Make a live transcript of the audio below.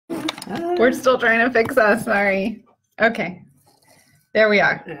We're still trying to fix us. Sorry. Okay. There we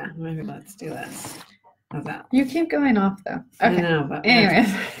are. Yeah, maybe let's do this. How's that? You keep going off though. Okay. I know, but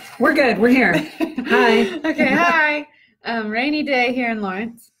anyways. We're good. We're here. Hi. Okay, hi. Rainy day here in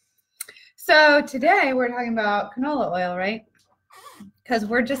Lawrence. So today we're talking about canola oil, right? Because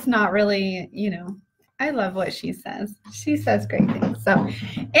we're just not really, I love what she says. She says great things. So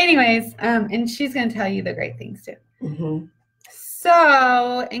anyways, and she's going to tell you the great things too. Mm-hmm.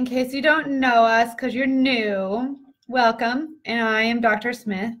 So in case you don't know us because you're new, welcome. And I am Dr.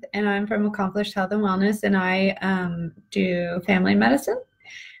 Smith, and I'm from Accomplished Health and Wellness, and I do family medicine.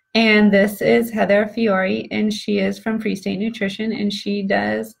 And this is Heather Fiore, and she is from Free State Nutrition, and she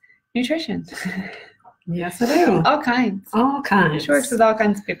does nutrition. Yes, I do. All kinds. All kinds. She works with all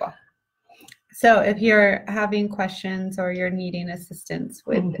kinds of people. So if you're having questions or you're needing assistance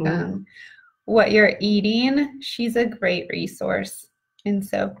with what you're eating, she's a great resource. And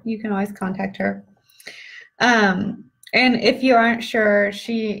so you can always contact her. And if you aren't sure,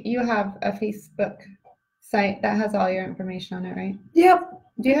 you have a Facebook site that has all your information on it, right? Yep.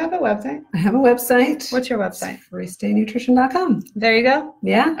 Do you have a website? I have a website. What's your website? freestatenutrition.com. There you go.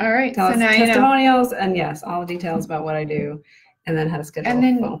 Yeah. All right. Tell so us now testimonials and yes, all the details about what I do, and then how to schedule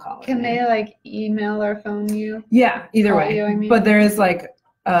a phone call. Can they like email or phone you? Yeah, either way. You, I mean? But there is like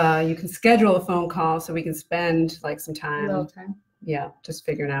you can schedule a phone call so we can spend like some time. A little time. Yeah, just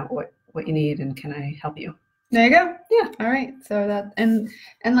figuring out what you need and can I help you. There you go. Yeah. All right. So that and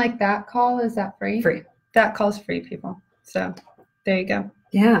like that call, is that free? Free. That call's free, people. So there you go.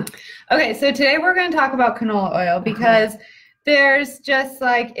 Yeah. Okay, so today we're going to talk about canola oil because there's just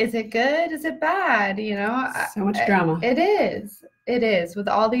like, is it good? Is it bad? So much drama. It is. It is with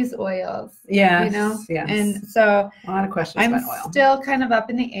all these oils. Yes. Yes. And And so a lot of questions I'm about oil. still kind of up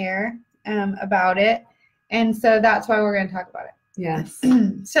in the air about it. And so that's why we're going to talk about it. Yes.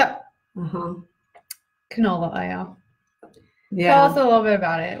 So canola oil. Yeah. Tell us a little bit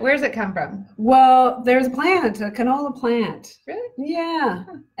about it. Where's it come from? Well, there's a plant, a canola plant. Really? Yeah.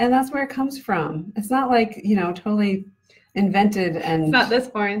 And that's where it comes from. It's not like, totally invented and It's not this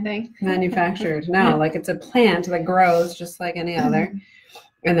foreign thing. manufactured. No, like it's a plant that grows just like any other.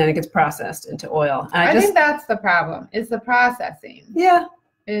 And then it gets processed into oil. And I think that's the problem. It's the processing. Yeah.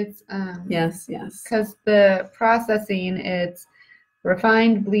 It's Yes. because the processing, it's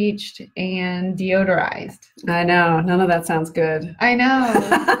refined, bleached, and deodorized. I know. None of that sounds good. I know.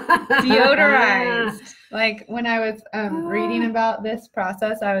 Deodorized. Like when I was reading about this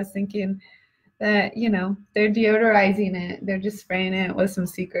process, I was thinking that, they're deodorizing it. They're just spraying it with some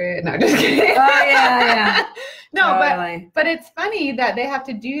secret. No, just kidding. Oh, yeah. No, totally. but it's funny that they have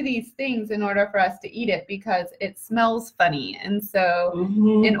to do these things in order for us to eat it because it smells funny. And so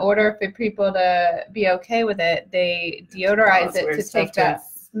in order for people to be okay with it, they deodorize it to take that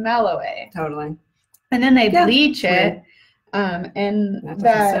smell away. Totally. And then they bleach it. And that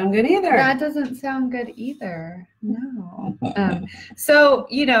doesn't sound good either. That doesn't sound good either. No. So,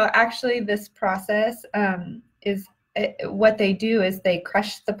 actually this process is what they do is they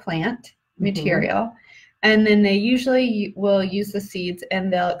crush the plant material. And then they usually will use the seeds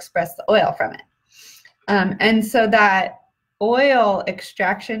and they'll express the oil from it. And so that oil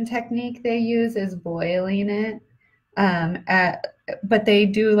extraction technique they use is boiling it. But they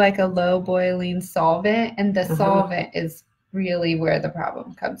do like a low boiling solvent, and the solvent is really where the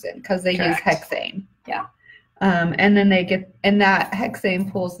problem comes in because they use hexane. Yeah. And then that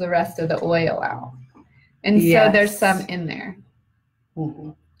hexane pulls the rest of the oil out. And so there's some in there.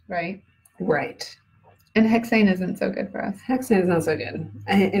 Right? Right. And hexane isn't so good for us. Hexane is not so good.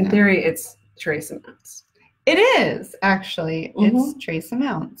 In theory, it's trace amounts. It is, actually. It's trace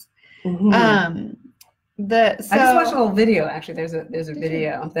amounts. I just watched a little video, actually. There's a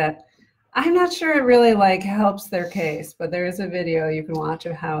video that I'm not sure it really helps their case, but there is a video you can watch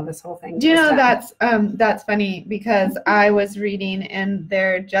of how this whole thing goes down. That's funny because I was reading and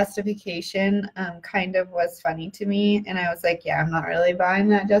their justification kind of was funny to me, and I was like, yeah, I'm not really buying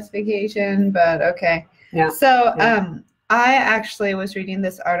that justification, but okay. Yeah. So I actually was reading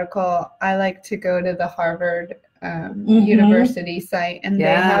this article. I like to go to the Harvard University site, and they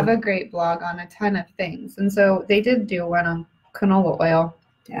have a great blog on a ton of things. And so they did do one on canola oil.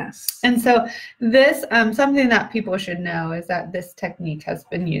 Yes. And so this, something that people should know is that this technique has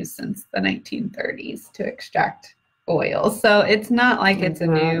been used since the 1930s to extract oil. So it's not like it's a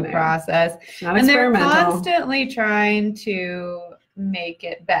new process. Not and they're experimental. constantly trying to make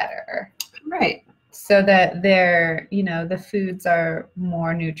it better. Right. So that they're, the foods are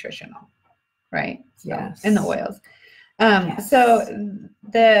more nutritional. Right? So, Yes. and the oils. So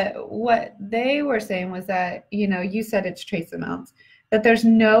what they were saying was that, you said it's trace amounts. that there's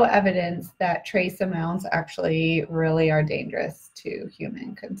no evidence that trace amounts actually really are dangerous to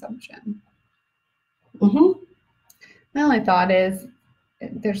human consumption. Mm-hmm. My only thought is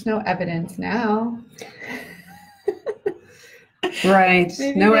there's no evidence now. Right.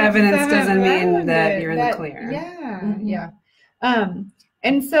 No evidence doesn't mean that you're in the clear. Yeah, mm-hmm. Yeah.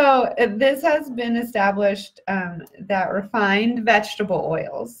 And so this has been established that refined vegetable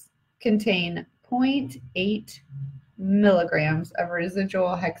oils contain 0.8 milligrams of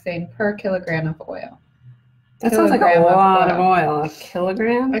residual hexane per kilogram of oil. That sounds like a lot of oil. A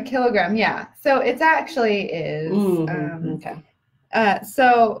kilogram? A kilogram, yeah. So it actually is. Okay.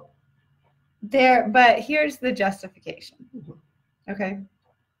 So there, but here's the justification. Okay.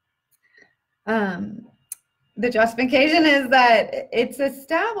 The justification is that it's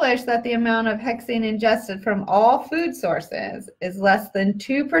established that the amount of hexane ingested from all food sources is less than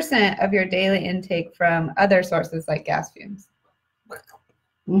 2% of your daily intake from other sources like gas fumes.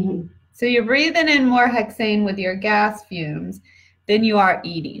 Mm-hmm. So you're breathing in more hexane with your gas fumes than you are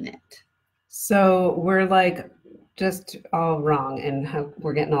eating it. So we're like just all wrong, and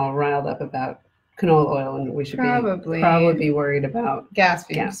we're getting all riled up about canola oil, and we should probably be worried about gas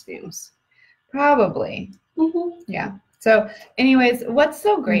fumes. Probably. Mm-hmm. Yeah. So anyways, what's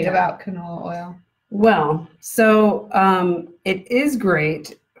so great about canola oil? Well, so it is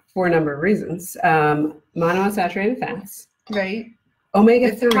great for a number of reasons. Monounsaturated fats. Right.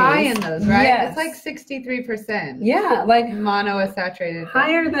 Omega-3s. It's high in those, right? Yes. It's like 63%. Yeah, like monounsaturated.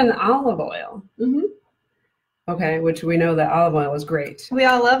 Higher than olive oil. Mm-hmm. Okay, which we know that olive oil is great. We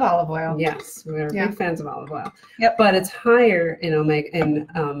all love olive oil. Yes, we're big fans of olive oil. Yep. But it's higher in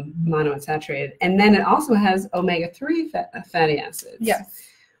monounsaturated, and then it also has omega-3 fatty acids. Yes.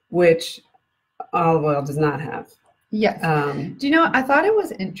 Which olive oil does not have. Yes. Do you know? I thought it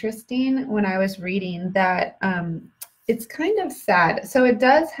was interesting when I was reading that it's kind of sad. So it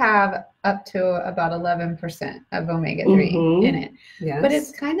does have up to about 11% of omega-3 in it. Yes. But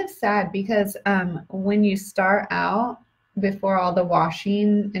it's kind of sad because when you start out before all the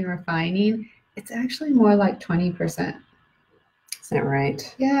washing and refining, it's actually more like 20%. Is that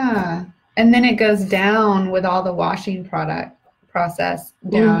right? Yeah. And then it goes down with all the washing process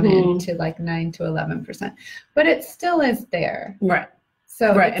down into like 9 to 11%. But it still is there. Right.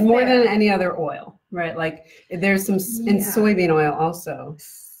 So right, and more than any other oil, right? Like there's some in soybean oil also.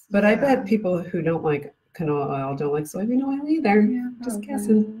 But I bet people who don't like canola oil don't like soybean oil either. Yeah, just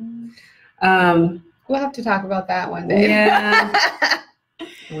guessing. We'll have to talk about that one day. Yeah.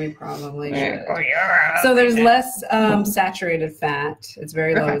 We probably should. Oh, yeah. So there's less saturated fat. It's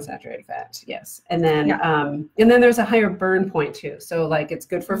very low in saturated fat. Yes. And then there's a higher burn point too. So like it's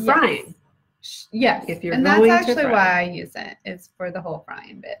good for frying. Yes. If you're and that's actually why I use it. It's for the whole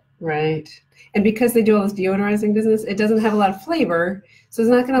frying bit. Right. And because they do all this deodorizing business, it doesn't have a lot of flavor. So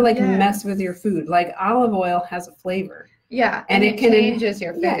it's not going to like mess with your food. Like olive oil has a flavor. Yeah. And it changes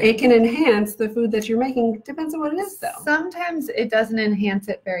your food. Yeah, it can enhance the food that you're making. Depends on what it is though. Sometimes it doesn't enhance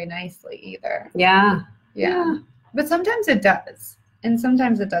it very nicely either. Yeah. Yeah. But sometimes it does. And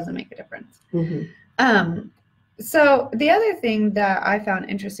sometimes it doesn't make a difference. Mm-hmm. So the other thing that I found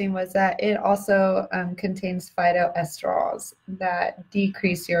interesting was that it also contains phytoesterols that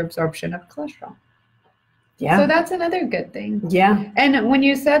decrease your absorption of cholesterol. Yeah. So that's another good thing. Yeah. And when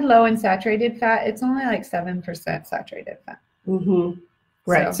you said low in saturated fat, it's only like 7% saturated fat. Mm-hmm.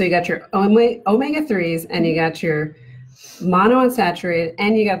 Right. So you got your omega-3s and you got your monounsaturated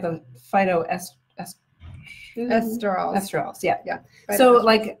and you got the phytoesterols. Yeah. Yeah. So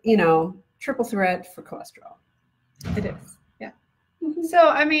like, triple threat for cholesterol. It is, yeah. Mm-hmm. So,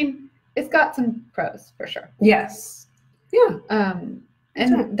 I mean, it's got some pros for sure. Yes. Yeah. And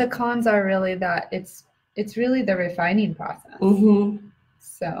the cons are really that it's really the refining process. Mm-hmm.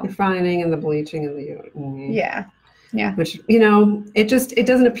 So refining and the bleaching and the yeah. Which it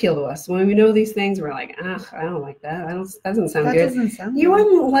doesn't appeal to us when we know these things. We're like, I don't like that. That doesn't sound good. Doesn't sound you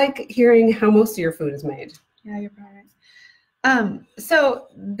wouldn't like hearing how most of your food is made. Yeah, you're probably right. So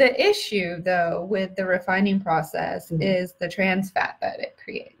the issue though with the refining process is the trans fat that it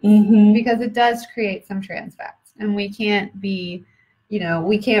creates, because it does create some trans fats, and we can't be,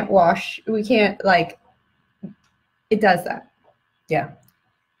 we can't it does that. Yeah.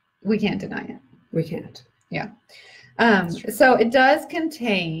 We can't deny it. We can't. Yeah. So it does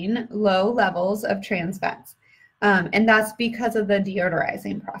contain low levels of trans fats, and that's because of the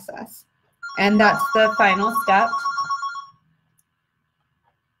deodorizing process, and that's the final step.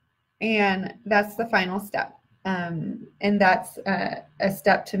 And that's the final step. And that's a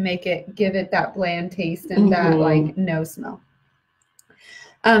step to give it that bland taste and that like no smell.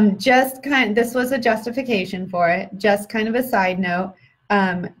 This was a justification for it. Just kind of a side note.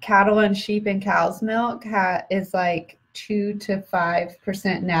 cattle and sheep and cow's milk is like 2 to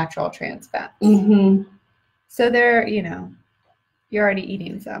 5% natural trans fats. Mm-hmm. So they're, you know, you're already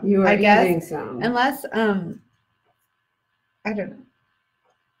eating some. You are eating guess, some. Unless, I don't know.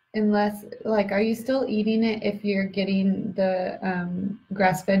 Unless, like, are you still eating it if you're getting the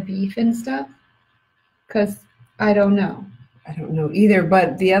grass-fed beef and stuff? Because I don't know. I don't know either.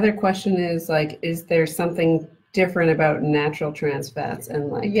 But the other question is, like, is there something different about natural trans fats and,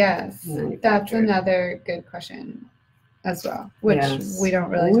 like, yes, that's another good question as well, which we don't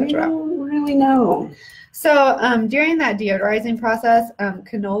really touch about. We don't really know. So during that deodorizing process,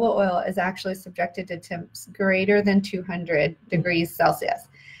 canola oil is actually subjected to temps greater than 200 degrees Celsius.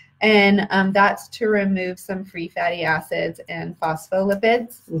 And that's to remove some free fatty acids and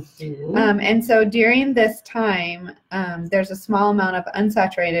phospholipids. Mm-hmm. And so during this time, there's a small amount of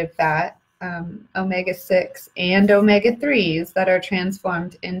unsaturated fat, omega-6 and omega-3s that are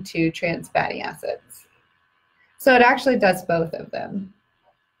transformed into trans fatty acids. So it actually does both of them,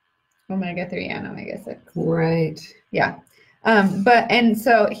 omega-3 and omega-6. Right. Yeah. And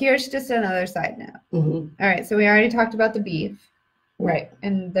so here's just another side note. Mm-hmm. All right. So we already talked about the beef. Right.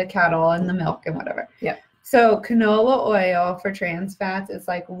 And the cattle and the milk and whatever. Yeah. So canola oil for trans fats is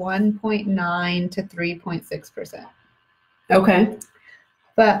like 1.9 to 3.6%. Okay.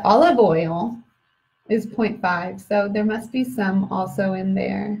 But olive oil is 0.5. So there must be some also in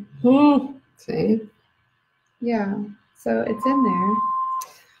there. See? Yeah. So it's in there.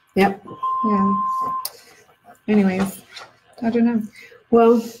 Yep. Yeah. Anyways, I don't know.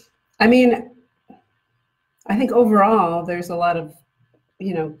 Well, I mean, I think overall there's a lot of,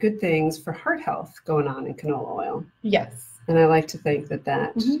 you know, good things for heart health going on in canola oil. Yes. And I like to think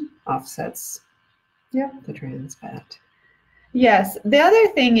that offsets the trans fat. Yes. The other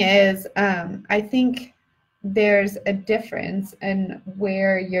thing is, I think there's a difference in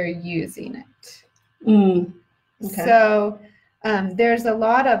where you're using it. Okay. So there's a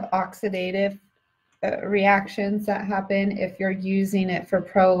lot of oxidative reactions that happen if you're using it for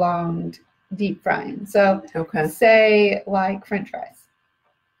prolonged deep frying. So say like French fries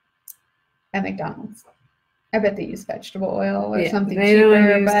at McDonald's. I bet they use vegetable oil or something they cheaper. They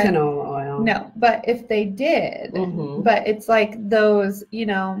don't use canola oil. No, but if they did, but it's like those, you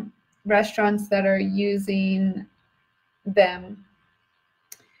know, restaurants that are using them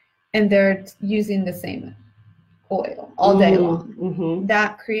and they're using the same oil all day long.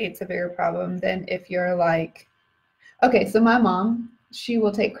 That creates a bigger problem than if you're like, okay, so my mom, she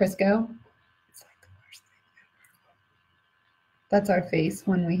will take Crisco. It's like the worst thing ever. That's our face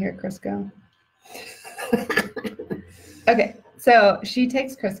when we hear Crisco. Okay, so she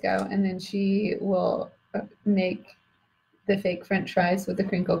takes Crisco and then she will make the fake French fries with the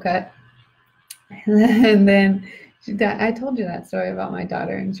crinkle cut. And then I told you that story about my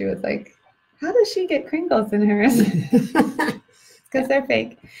daughter, and she was like, how does she get crinkles in hers? Because they're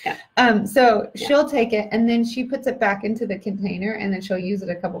fake. Yeah. So she'll take it and then she puts it back into the container and then she'll use it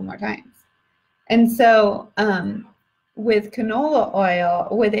a couple more times. And so with canola oil,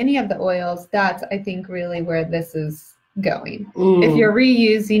 with any of the oils, that's, I think, really where this is going. If you're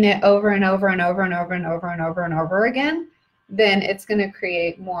reusing it over and over and over and over and over and over and over again, then it's going to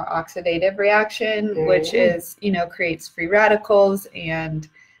create more oxidative reaction, which is, you know, creates free radicals and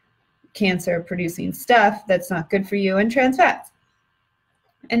cancer producing stuff that's not good for you and trans fats.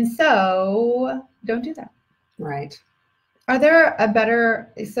 And so don't do that. Right. Are there a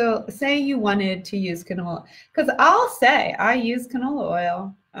better, so say you wanted to use canola, because I'll say I use canola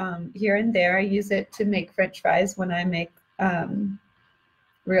oil here and there. I use it to make French fries when I make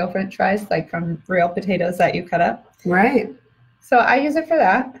real French fries, like from real potatoes that you cut up. Right. So I use it for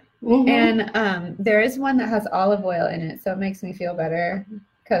that. And there is one that has olive oil in it, so it makes me feel better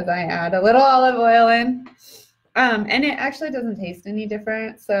because I add a little olive oil in. And it actually doesn't taste any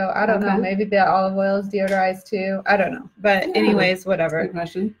different. So I don't know. Maybe the olive oil is deodorized too. I don't know. But anyways, whatever. Good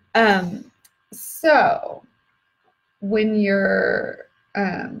question. So when you're,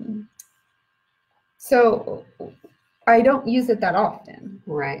 so I don't use it that often.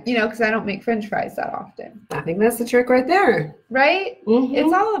 Right. You know, because I don't make French fries that often. I think that's the trick right there. Right?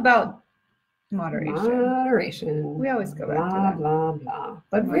 It's all about moderation. Moderation. We always go back to that. Blah, blah.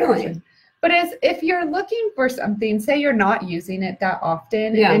 But really. But if you're looking for something, say you're not using it that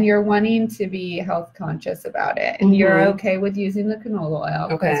often and you're wanting to be health conscious about it and you're okay with using the canola oil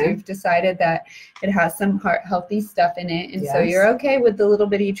because you've decided that it has some heart healthy stuff in it. And so you're okay with the little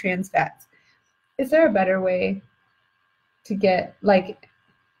bitty trans fats. Is there a better way to get like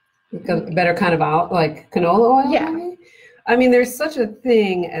a better kind of like canola oil? Yeah. Maybe? I mean, there's such a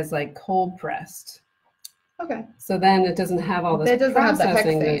thing as like cold pressed. Okay. So then it doesn't have all this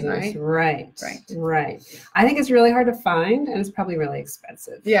processing business. Right. I think it's really hard to find, and it's probably really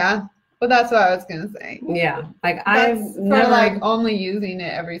expensive. Yeah. Well, that's what I was gonna say. Yeah, like I've never like only using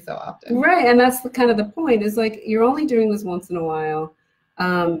it every so often. Right, and that's kind of the point. Is like you're only doing this once in a while.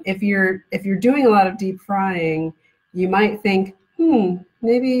 If you're doing a lot of deep frying, you might think,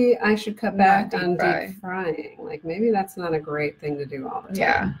 maybe I should cut back on deep frying. Like maybe that's not a great thing to do all the time.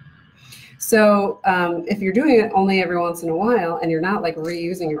 Yeah. So if you're doing it only every once in a while, and you're not like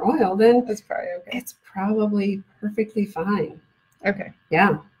reusing your oil, then that's probably okay. It's probably perfectly fine. Okay.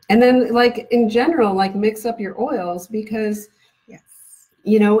 Yeah. And then like in general, like mix up your oils, because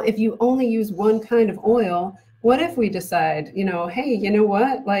if you only use one kind of oil, what if we decide, hey, you know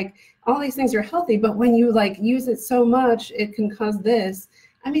what, like all these things are healthy, but when you like use it so much, it can cause this.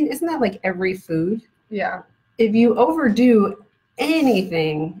 I mean, isn't that like every food? Yeah. If you overdo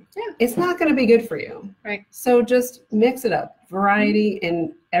anything, it's not going to be good for you. Right. So just mix it up, variety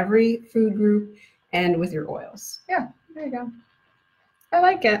in every food group and with your oils. Yeah, there you go. I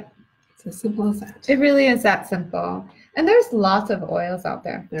like it. It's as simple as that. It really is that simple. And there's lots of oils out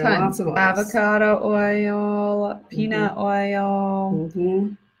there. There are lots of oils. Avocado oil, peanut oil,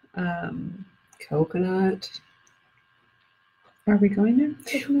 coconut. Are we going there?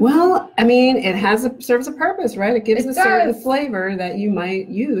 Well, I mean, it serves a purpose, right? It gives a certain flavor that you might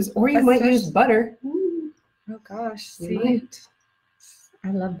use, or you might use butter. Oh gosh, see,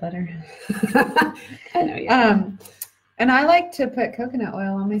 I love butter. I know you. And I like to put coconut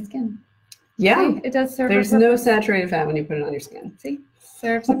oil on my skin. Yeah, see, it does serve. There's no saturated fat when you put it on your skin. See,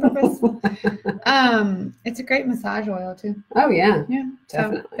 serves a purpose. It's a great massage oil too. Oh yeah,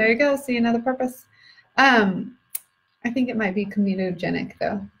 definitely. So there you go. See, another purpose. I think it might be comedogenic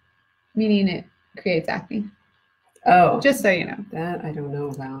though, meaning it creates acne. Oh, just so you know. That I don't know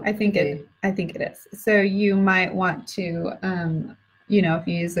about. I think it is. So you might want to, if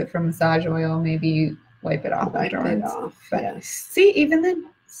you use it for massage oil, maybe wipe it off afterwards. But yes. See, even then,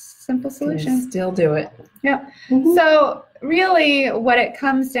 simple solution. Still do it. Yeah. So really, what it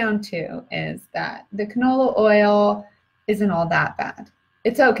comes down to is that the canola oil isn't all that bad.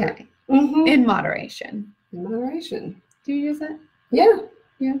 It's okay in moderation. In moderation. Do you use it? Yeah.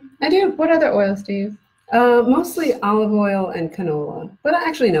 Yeah, I do. What other oils do you use? Mostly olive oil and canola. But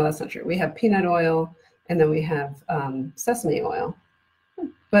actually, no, that's not true. We have peanut oil, and then we have sesame oil.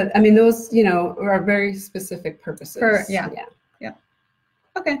 But I mean, those, are very specific purposes. Yeah.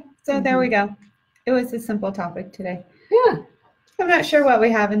 Okay, so there we go. It was a simple topic today. Yeah. I'm not sure what we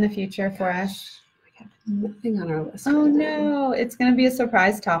have in the future for us. We have nothing on our list. Oh no, it's going to be a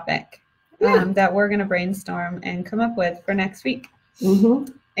surprise topic. That we're going to brainstorm and come up with for next week.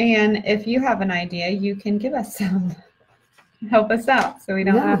 And if you have an idea, you can give us some. Help us out so we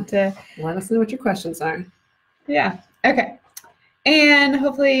don't have to. Let us know what your questions are. Yeah. Okay. And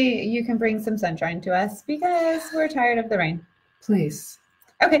hopefully you can bring some sunshine to us because we're tired of the rain. Please.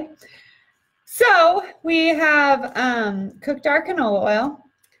 Okay. So we have cooked our canola oil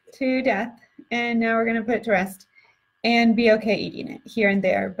to death, and now we're going to put it to rest. And be okay eating it here and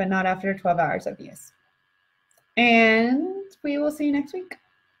there, but not after 12 hours of use. And we will see you next week.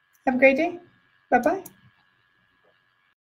 Have a great day. Bye-bye.